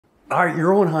All right,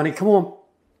 you're on, honey. Come on.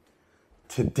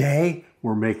 Today,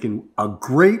 we're making a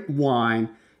great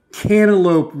wine,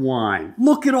 cantaloupe wine.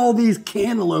 Look at all these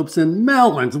cantaloupes and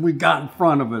melons we got in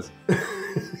front of us.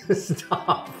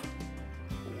 Stop.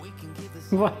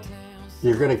 What?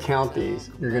 You're gonna count these.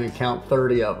 You're gonna count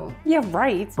 30 of them. Yeah,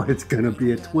 right. But it's gonna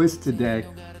be a twist today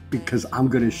because I'm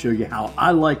gonna show you how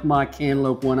I like my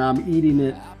cantaloupe when I'm eating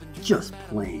it just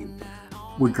plain.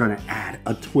 We're gonna add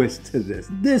a twist to this.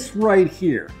 This right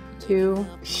here. 2.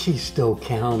 She's still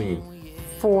counting.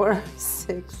 4,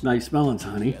 6. Nice melons,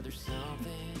 honey.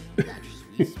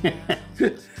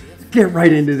 Get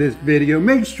right into this video.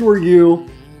 Make sure you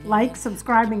like,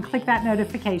 subscribe, and click that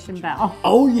notification bell.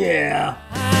 Oh yeah.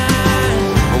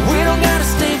 We don't gotta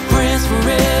stay friends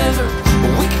forever.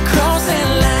 We can cross that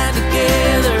line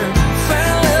together.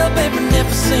 Find love, baby,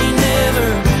 never say never.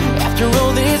 After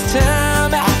all this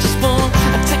time, I just want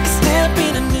to take a step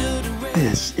in a new direction.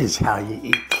 This is how you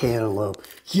eat cantaloupe.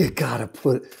 You gotta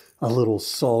put a little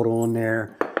salt on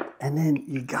there, and then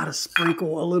you gotta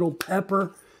sprinkle a little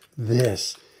pepper.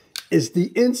 This is the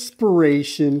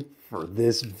inspiration for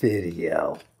this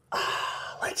video.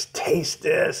 Let's taste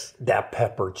this. That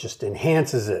pepper just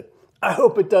enhances it. I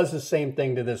hope it does the same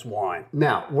thing to this wine.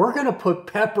 Now, we're gonna put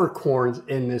peppercorns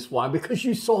in this wine because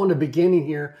you saw in the beginning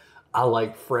here, I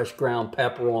like fresh ground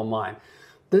pepper on mine.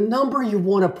 The number you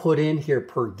wanna put in here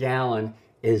per gallon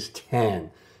is 10.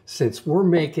 Since we're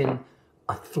making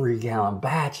a 3-gallon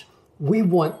batch, we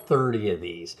want 30 of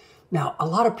these. Now, a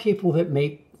lot of people that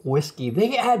make whiskey,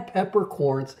 they add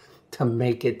peppercorns to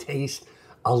make it taste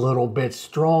a little bit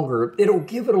stronger. It'll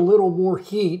give it a little more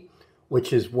heat,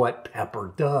 which is what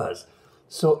pepper does.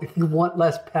 So if you want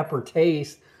less pepper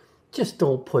taste, just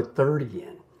don't put 30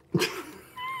 in.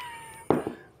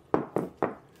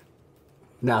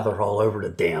 Now they're all over the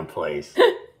damn place.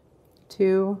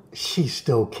 2. She's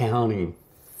still counting.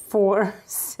 4,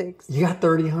 6. You got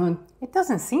 30, hon? It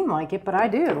doesn't seem like it, but I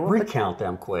do. Recount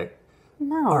them quick.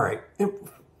 No. All right.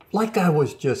 Like I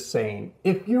was just saying,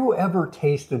 if you ever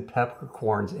tasted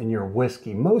peppercorns in your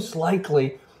whiskey, most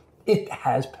likely it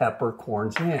has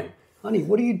peppercorns in. Honey,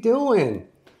 what are you doing?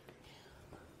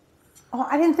 Oh,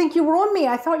 I didn't think you were on me.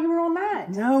 I thought you were on that.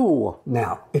 No.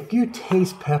 Now, if you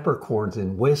taste peppercorns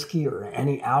in whiskey or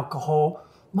any alcohol,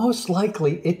 most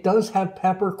likely it does have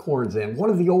peppercorns in. One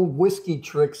of the old whiskey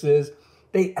tricks is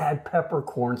they add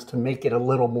peppercorns to make it a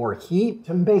little more heat,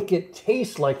 to make it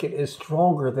taste like it is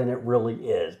stronger than it really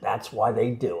is. That's why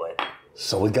they do it.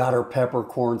 So we got our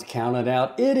peppercorns counted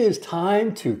out. It is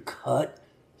time to cut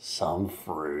some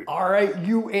fruit. All right,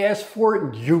 you asked for it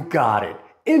and you got it.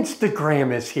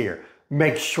 Instagram is here.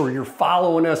 Make sure you're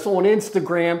following us on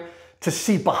Instagram to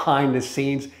see behind the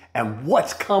scenes and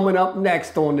what's coming up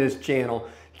next on this channel.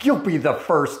 You'll be the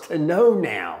first to know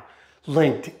now.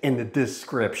 Linked in the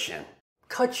description.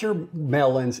 Cut your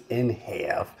melons in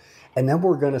half, and then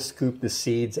we're gonna scoop the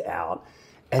seeds out,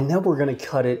 and then we're gonna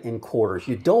cut it in quarters.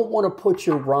 You don't wanna put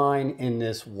your rind in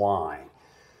this wine.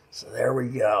 So there we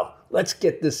go. Let's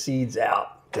get the seeds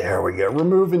out. There we go,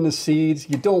 removing the seeds.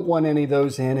 You don't want any of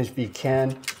those in if you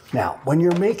can. Now, when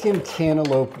you're making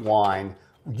cantaloupe wine,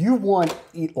 you want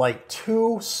like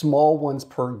 2 small ones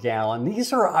per gallon.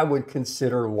 These are, I would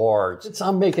consider large. Since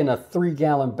I'm making a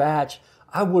 3-gallon batch,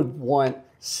 I would want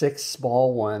 6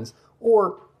 small ones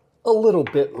or a little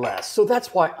bit less. So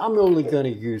that's why I'm only gonna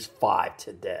use 5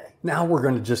 today. Now we're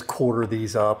gonna just quarter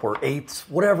these up, or 8ths,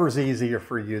 whatever's easier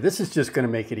for you. This is just gonna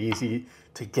make it easy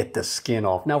to get the skin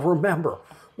off. Now remember,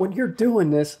 when you're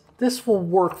doing this, this will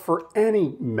work for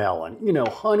any melon. You know,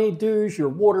 honeydews, your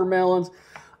watermelons.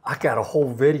 I got a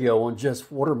whole video on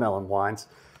just watermelon wines,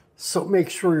 so make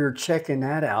sure you're checking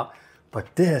that out.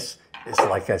 But this is,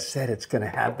 like I said, it's gonna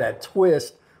have that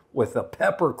twist with a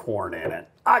peppercorn in it.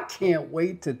 I can't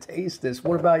wait to taste this.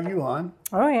 What about you, hon?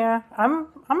 Oh yeah, I'm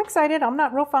excited. I'm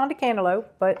not real fond of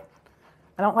cantaloupe, but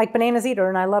I don't like bananas either,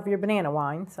 and I love your banana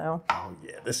wine, so. Oh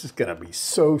yeah, this is gonna be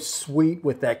so sweet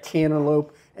with that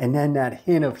cantaloupe and then that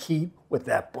hint of heat with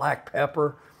that black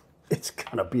pepper. It's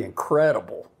gonna be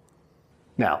incredible.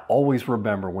 Now, always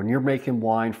remember, when you're making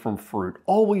wine from fruit,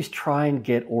 always try and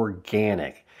get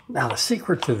organic. Now, the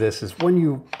secret to this is when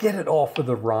you get it off of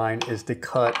the rind is to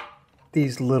cut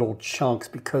these little chunks,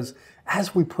 because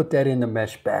as we put that in the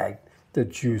mesh bag, the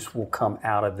juice will come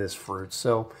out of this fruit.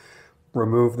 So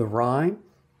remove the rind,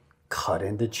 cut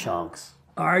into chunks.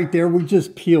 All right, there we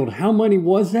just peeled. How many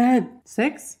was that?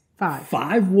 6, 5.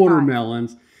 5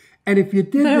 watermelons. And if you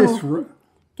did this...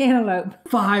 Cantaloupe.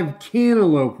 5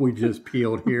 cantaloupe we just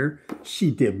peeled here. She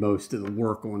did most of the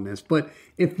work on this. But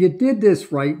if you did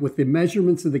this right with the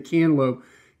measurements of the cantaloupe,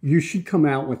 you should come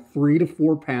out with 3 to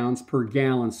 4 pounds per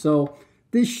gallon. So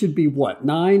This should be what,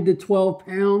 9 to 12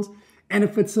 pounds? And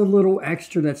if it's a little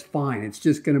extra, that's fine. It's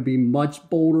just going to be much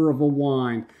bolder of a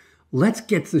wine. Let's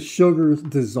get the sugar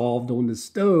dissolved on the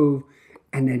stove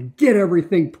and then get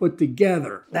everything put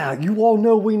together. Now, you all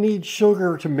know we need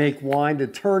sugar to make wine to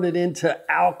turn it into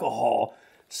alcohol.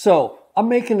 So I'm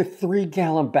making a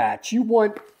 3-gallon batch. You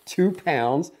want 2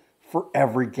 pounds for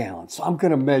every gallon. So I'm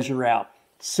going to measure out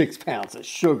 6 pounds of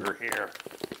sugar here.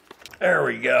 There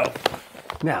we go.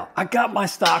 Now, I got my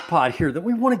stock pot here that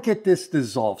we want to get this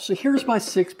dissolved. So here's my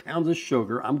 6 pounds of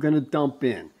sugar I'm going to dump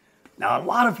in. Now, a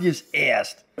lot of you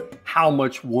asked, how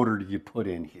much water do you put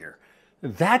in here?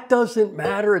 That doesn't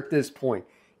matter at this point.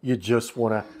 You just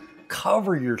want to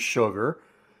cover your sugar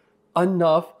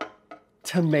enough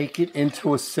to make it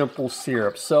into a simple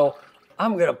syrup. So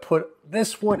I'm going to put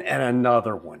this one and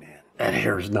another one in. And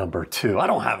here's number 2. I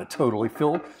don't have it totally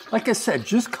filled. Like I said,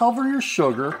 just cover your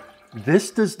sugar. This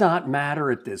does not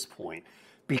matter at this point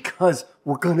because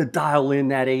we're going to dial in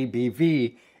that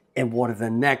ABV in one of the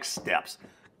next steps.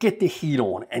 Get the heat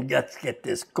on and let's get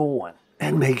this going.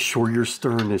 And make sure you're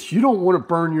stirring this. You don't want to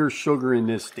burn your sugar in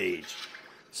this stage.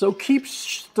 So keep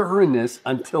stirring this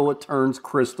until it turns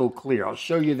crystal clear. I'll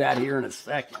show you that here in a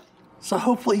second. So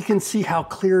hopefully you can see how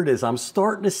clear it is. I'm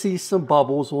starting to see some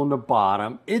bubbles on the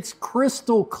bottom. It's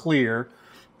crystal clear.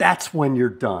 That's when you're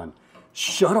done.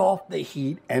 Shut off the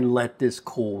heat and let this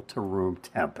cool to room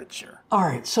temperature. All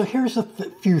right, so here's a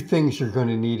few things you're going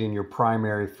to need in your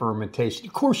primary fermentation.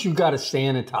 Of course, you've got to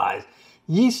sanitize.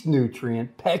 Yeast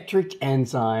nutrient, pectic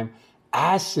enzyme,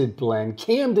 acid blend,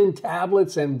 Camden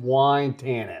tablets, and wine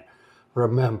tannin.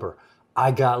 Remember,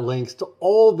 I got links to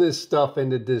all this stuff in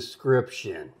the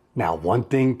description. Now, one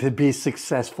thing to be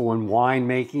successful in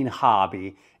winemaking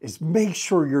hobby is make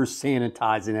sure you're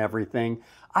sanitizing everything.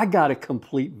 I got a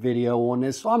complete video on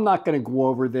this, so I'm not going to go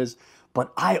over this,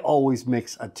 but I always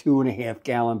mix a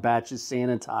 2.5-gallon batch of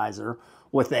sanitizer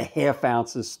with a 1/2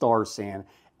 ounce of Star San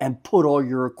and put all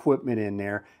your equipment in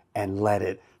there and let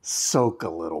it soak a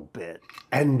little bit.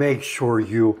 And make sure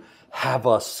you have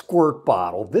a squirt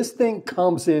bottle. This thing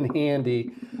comes in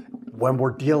handy when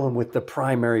we're dealing with the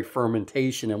primary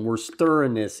fermentation and we're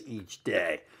stirring this each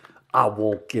day. I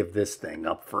won't give this thing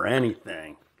up for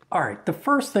anything. All right, the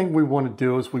first thing we want to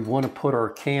do is we want to put our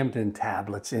Camden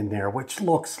tablets in there, which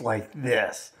looks like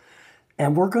this.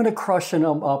 And we're going to crush them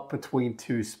up between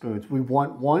 2 spoons. We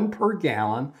want 1 per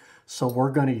gallon, so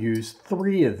we're going to use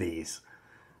 3 of these.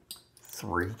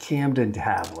 3 Camden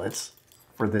tablets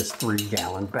for this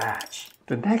 3-gallon batch.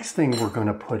 The next thing we're going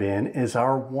to put in is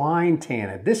our wine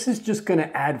tannin. This is just going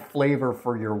to add flavor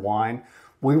for your wine.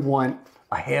 We want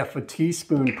a 1/2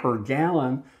 teaspoon per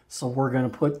gallon, so we're going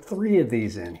to put 3 of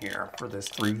these in here for this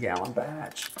 3-gallon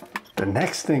batch. The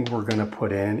next thing we're going to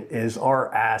put in is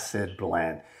our acid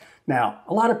blend. Now,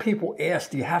 a lot of people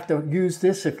ask, do you have to use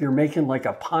this if you're making like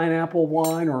a pineapple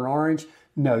wine or an orange?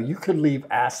 No, you could leave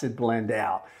acid blend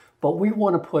out. But we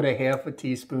want to put a 1/2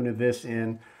 teaspoon of this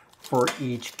in for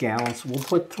each gallon, so we'll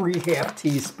put 3 1/2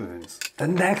 teaspoons. The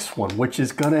next one, which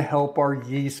is going to help our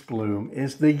yeast bloom,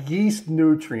 is the yeast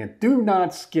nutrient. Do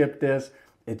not skip this.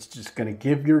 It's just going to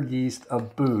give your yeast a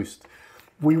boost.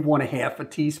 We want a 1/2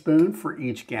 teaspoon for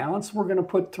each gallon, so we're going to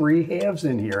put 3 1/2s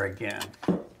in here again.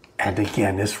 And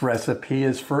again, this recipe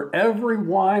is for every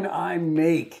wine I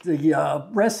make. The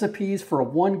recipes for a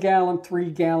 1-gallon,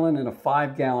 3-gallon, and a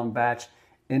 5-gallon batch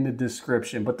in the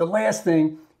description. But the last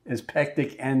thing is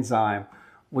pectic enzyme.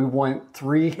 We want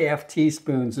 3 1/2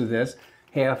 teaspoons of this,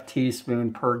 1/2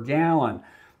 teaspoon per gallon.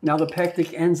 Now the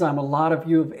pectic enzyme, a lot of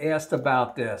you have asked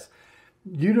about this.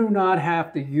 You do not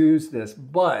have to use this,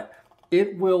 but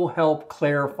it will help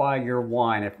clarify your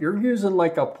wine. If you're using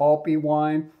like a pulpy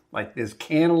wine, like this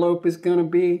Cantaloupe is going to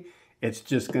be, it's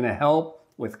just going to help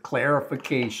with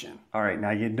clarification. All right,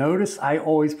 now you notice I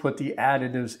always put the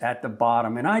additives at the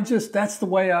bottom, and that's the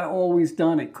way I always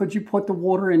done it. Could you put the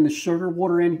water in, the sugar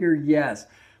water in here? Yes.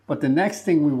 But the next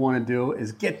thing we want to do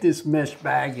is get this mesh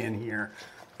bag in here.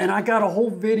 And I got a whole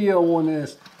video on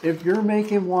this. If you're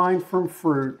making wine from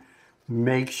fruit,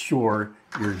 make sure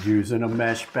you're using a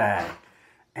mesh bag.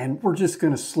 And we're just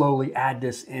going to slowly add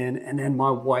this in, and then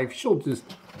my wife, she'll just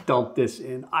dump this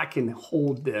in. I can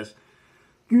hold this.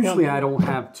 Usually I don't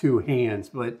have 2 hands,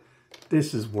 but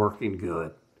this is working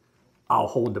good. I'll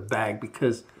hold the bag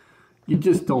because you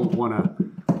just don't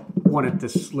want it to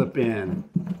slip in.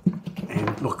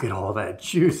 And look at all that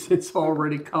juice. It's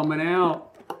already coming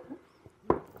out.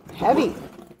 Heavy.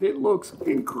 It looks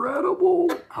incredible.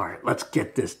 All right, let's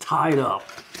get this tied up.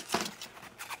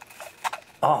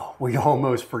 Oh, we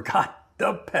almost forgot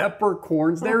the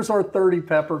peppercorns. There's our 30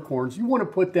 peppercorns. You want to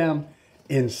put them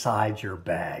inside your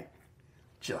bag.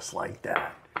 just like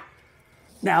that.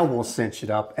 Now we'll cinch it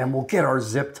up and we'll get our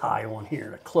zip tie on here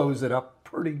to close it up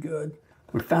pretty good.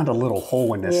 We found a little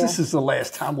hole in this. Yeah. This is the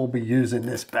last time we'll be using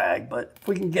this bag, but if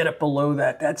we can get it below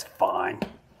that, that's fine.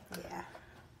 Yeah.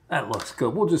 That looks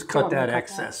good. We'll just cut that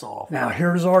excess off. Now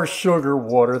here's our sugar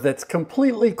water that's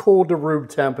completely cooled to room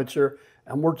temperature,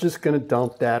 and we're just gonna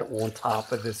dump that on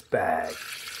top of this bag.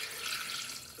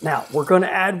 Now we're gonna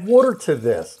add water to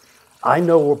this. I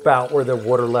know about where the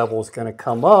water level is gonna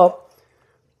come up,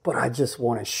 but I just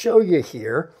wanna show you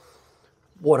here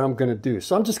what I'm gonna do.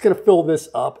 So I'm just gonna fill this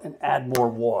up and add more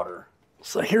water.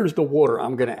 So here's the water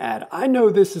I'm gonna add. I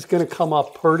know this is gonna come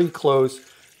up pretty close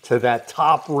to that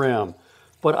top rim,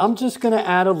 but I'm just gonna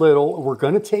add a little. We're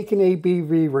gonna take an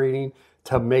ABV reading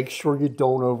to make sure you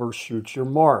don't overshoot your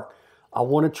mark. I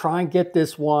wanna try and get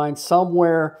this wine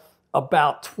somewhere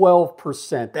about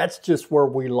 12%. That's just where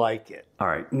we like it. All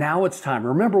right, now it's time.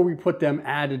 Remember, we put them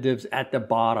additives at the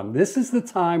bottom. This is the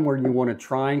time where you wanna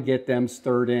try and get them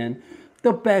stirred in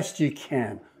the best you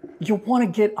can. You want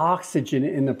to get oxygen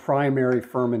in the primary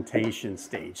fermentation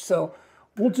stage. So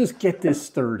we'll just get this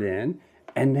stirred in,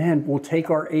 and then we'll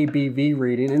take our ABV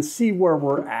reading and see where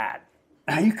we're at.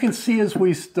 Now you can see as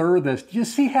we stir this, do you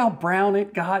see how brown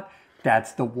it got?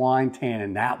 That's the wine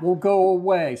tannin. That will go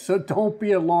away. So don't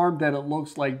be alarmed that it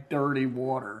looks like dirty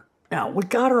water. Now, we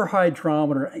got our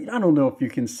hydrometer. I don't know if you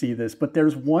can see this, but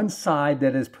there's one side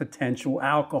that is potential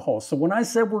alcohol. So when I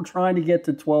said we're trying to get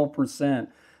to 12%,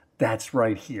 that's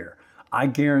right here. I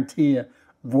guarantee you,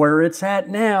 where it's at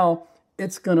now,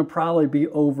 it's gonna probably be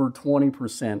over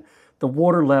 20%. The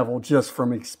water level, just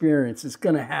from experience, is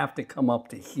gonna have to come up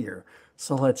to here.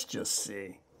 So let's just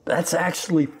see. That's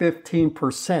actually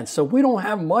 15%, so we don't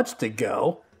have much to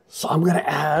go. So I'm gonna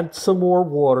add some more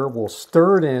water. We'll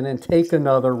stir it in and take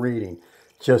another reading.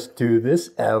 Just do this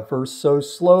ever so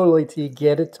slowly till you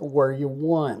get it to where you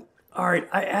want. All right,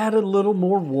 I added a little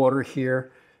more water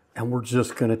here, and we're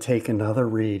just gonna take another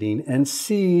reading and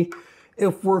see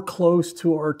if we're close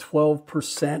to our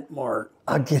 12% mark.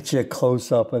 I'll get you a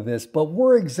close-up of this, but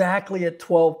we're exactly at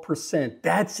 12%.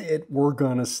 That's it, we're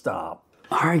gonna stop.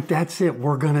 All right, that's it.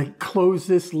 We're gonna close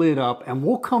this lid up, and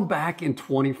we'll come back in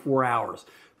 24 hours.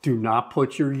 Do not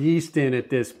put your yeast in at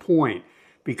this point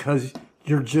because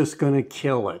you're just gonna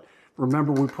kill it.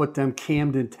 Remember, we put them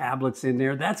Camden tablets in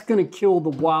there. That's gonna kill the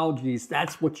wild yeast.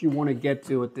 That's what you wanna get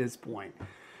to at this point.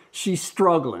 She's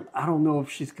struggling. I don't know if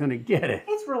she's gonna get it.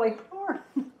 It's really hard.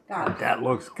 God. That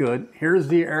looks good. Here's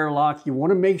the airlock. You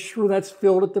wanna make sure that's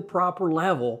filled at the proper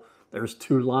level. There's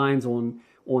 2 lines on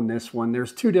this one.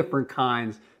 There's 2 different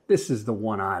kinds. This is the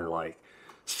one I like.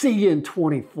 See you in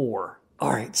 24.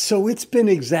 All right, so it's been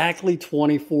exactly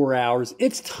 24 hours.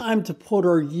 It's time to put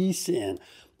our yeast in.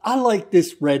 I like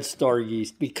this Red Star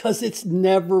yeast because it's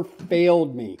never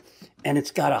failed me, and it's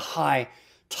got a high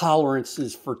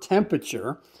tolerances for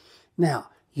temperature. Now,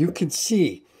 you can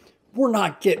see we're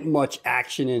not getting much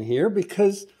action in here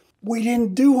because we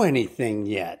didn't do anything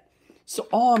yet. So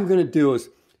all I'm gonna do is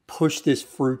push this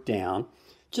fruit down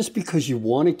just because you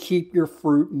wanna keep your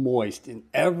fruit moist in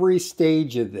every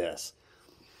stage of this.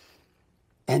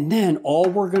 And then all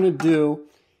we're gonna do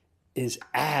is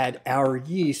add our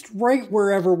yeast right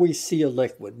wherever we see a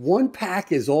liquid. 1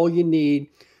 pack is all you need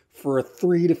for a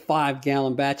 3 to 5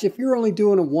 gallon batch. If you're only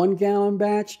doing a 1 gallon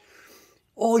batch,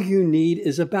 all you need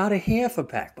is about a half a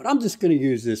pack. But I'm just gonna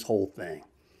use this whole thing.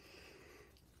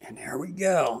 And there we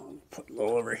go. Put a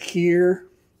little over here.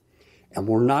 And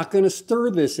we're not gonna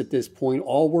stir this at this point.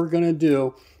 All we're gonna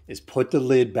do is put the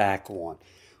lid back on.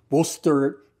 We'll stir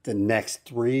it the next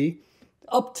 3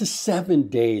 up to 7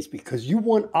 days because you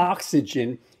want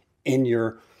oxygen in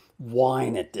your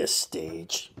wine at this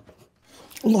stage.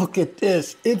 Look at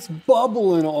this, it's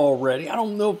bubbling already. I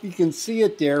don't know if you can see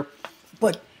it there,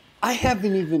 but I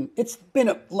haven't even, it's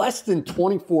been less than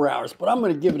 24 hours, but I'm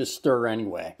gonna give it a stir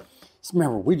anyway. So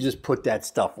remember, we just put that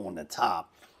stuff on the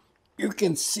top. You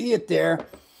can see it there.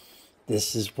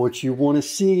 This is what you wanna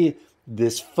see,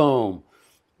 this foam.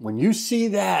 When you see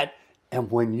that,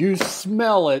 and when you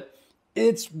smell it,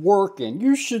 it's working.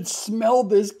 You should smell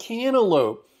this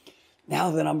cantaloupe. Now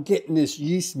that I'm getting this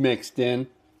yeast mixed in,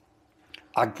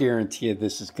 I guarantee you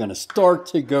this is gonna start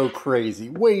to go crazy.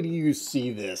 Wait till you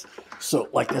see this. So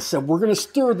like I said, we're gonna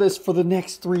stir this for the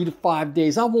next 3 to 5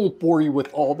 days. I won't bore you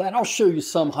with all that. I'll show you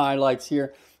some highlights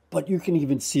here, but you can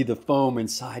even see the foam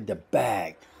inside the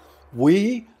bag.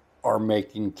 We are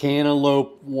making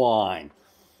cantaloupe wine.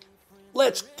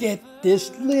 Let's get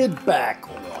this lid back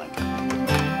on.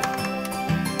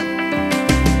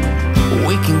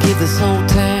 We can give this whole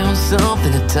town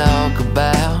something to talk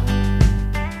about.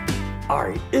 All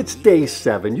right, it's day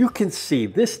 7. You can see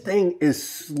this thing is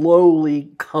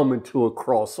slowly coming to a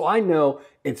crawl. So I know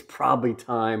it's probably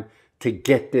time to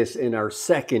get this in our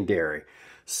secondary.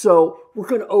 So we're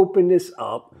gonna open this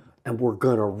up and we're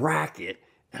gonna rack it.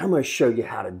 And I'm gonna show you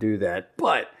how to do that.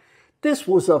 But this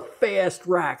was a fast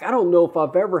rack. I don't know if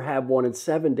I've ever had one in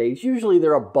 7 days. Usually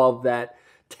they're above that,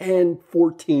 10,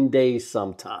 14 days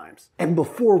sometimes. And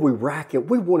before we rack it,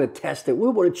 we wanna test it. We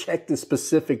wanna check the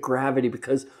specific gravity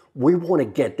because we wanna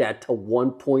get that to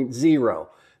 1.0.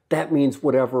 That means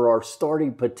whatever our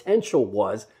starting potential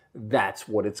was, that's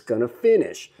what it's gonna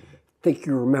finish. I think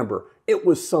you remember, it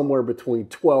was somewhere between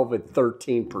 12 and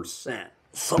 13%.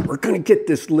 So we're gonna get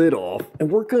this lid off and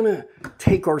we're gonna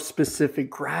take our specific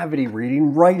gravity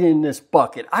reading right in this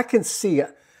bucket. I can see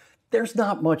there's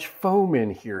not much foam in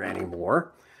here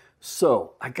anymore.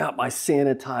 So I got my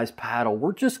sanitized paddle.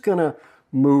 We're just gonna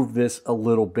move this a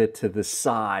little bit to the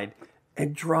side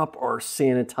and drop our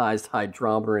sanitized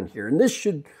hydrometer in here. And this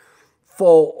should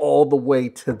fall all the way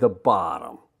to the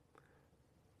bottom.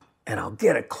 And I'll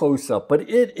get a close up, but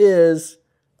it is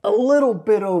a little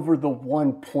bit over the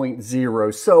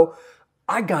 1.0. So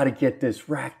I gotta get this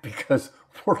racked because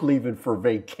we're leaving for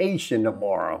vacation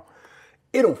tomorrow.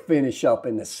 It'll finish up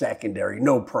in the secondary,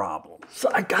 no problem. So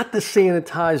I got the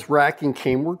sanitized racking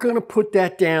cane. We're gonna put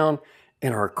that down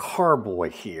in our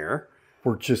carboy here.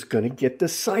 We're just gonna get the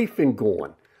siphon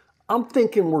going. I'm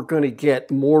thinking we're gonna get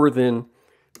more than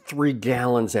 3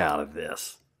 gallons out of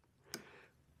this.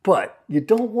 But you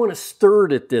don't wanna stir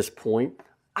it at this point.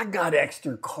 I got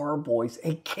extra carboys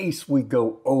in case we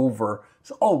go over.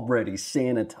 It's already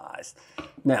sanitized.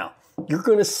 Now, you're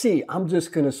gonna see, I'm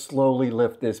just gonna slowly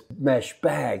lift this mesh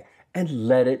bag and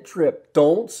let it drip.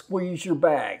 Don't squeeze your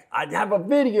bag. I have a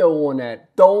video on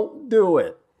that. Don't do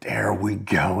it. There we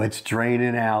go. It's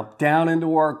draining out down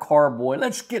into our carboy.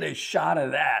 Let's get a shot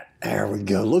of that. There we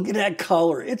go. Look at that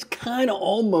color. It's kind of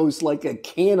almost like a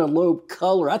cantaloupe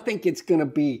color. I think it's gonna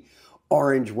be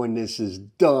orange when this is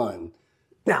done.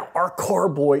 Now, our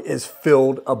carboy is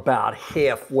filled about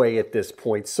halfway at this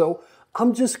point. So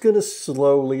I'm just gonna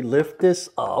slowly lift this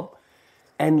up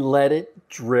and let it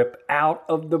drip out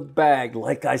of the bag.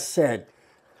 Like I said,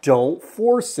 don't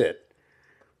force it.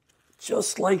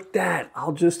 Just like that.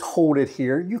 I'll just hold it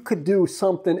here. You could do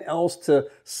something else to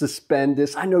suspend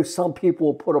this. I know some people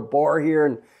will put a bar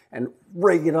here and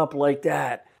rig it up like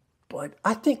that. But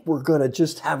I think we're gonna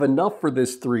just have enough for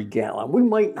this 3 gallon. We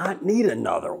might not need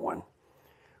another one.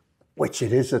 Which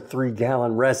it is a 3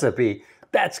 gallon recipe.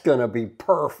 That's gonna be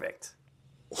perfect.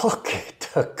 Look at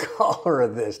the color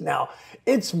of this. Now,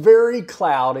 it's very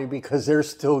cloudy because there's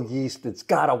still yeast that's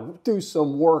gotta do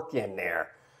some work in there.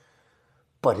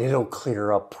 But it'll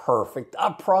clear up perfect,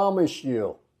 I promise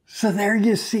you. So there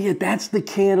you see it. That's the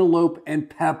cantaloupe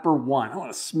and pepper one. I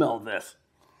wanna smell this.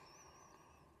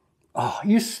 Oh,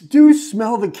 you do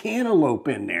smell the cantaloupe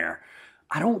in there.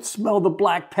 I don't smell the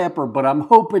black pepper, but I'm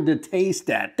hoping to taste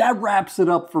that. That wraps it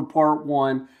up for part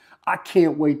 1. I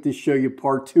can't wait to show you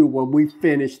part 2 when we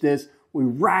finish this. We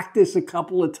racked this a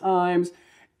couple of times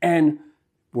and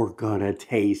we're gonna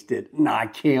taste it. And I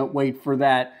can't wait for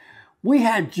that. We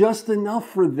had just enough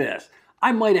for this.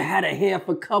 I might have had a half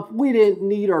a cup. We didn't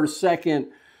need our second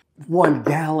 1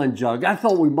 gallon jug. I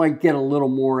thought we might get a little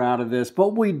more out of this,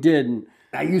 but we didn't.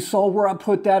 Now you saw where I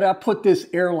put that. I put this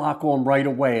airlock on right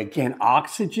away. Again,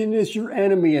 oxygen is your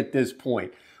enemy at this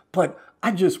point. But I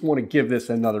just want to give this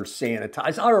another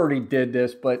sanitize. I already did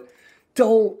this, but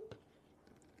don't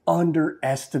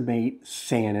underestimate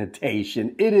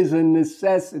sanitation. It is a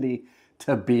necessity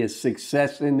to be a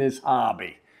success in this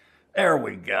hobby. There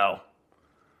we go.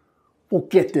 We'll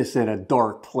get this in a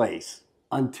dark place.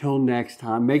 Until next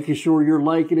time, making sure you're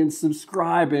liking and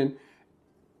subscribing.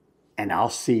 And I'll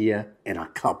see you in a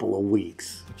couple of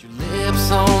weeks. Put your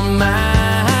lips on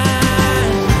mine.